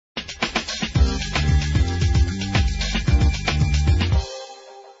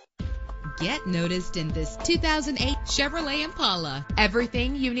Get noticed in this 2008 Chevrolet Impala.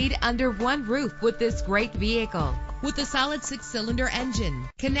 Everything you need under one roof with this great vehicle. With a solid 6-cylinder engine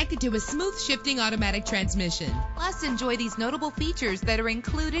connected to a smooth shifting automatic transmission. Plus, enjoy these notable features that are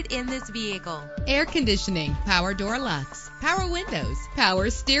included in this vehicle: air conditioning, power door locks, power windows, power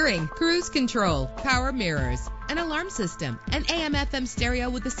steering, cruise control, power mirrors, an alarm system, an AM/FM stereo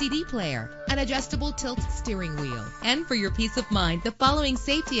with a CD player, an adjustable tilt steering wheel. And for your peace of mind, the following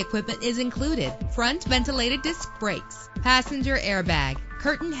safety equipment is included: front ventilated disc brakes, passenger airbag,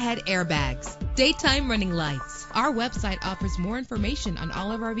 curtain head airbags, daytime running lights. Our website offers more information on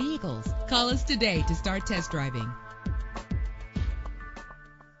all of our vehicles. Call us today to start test driving.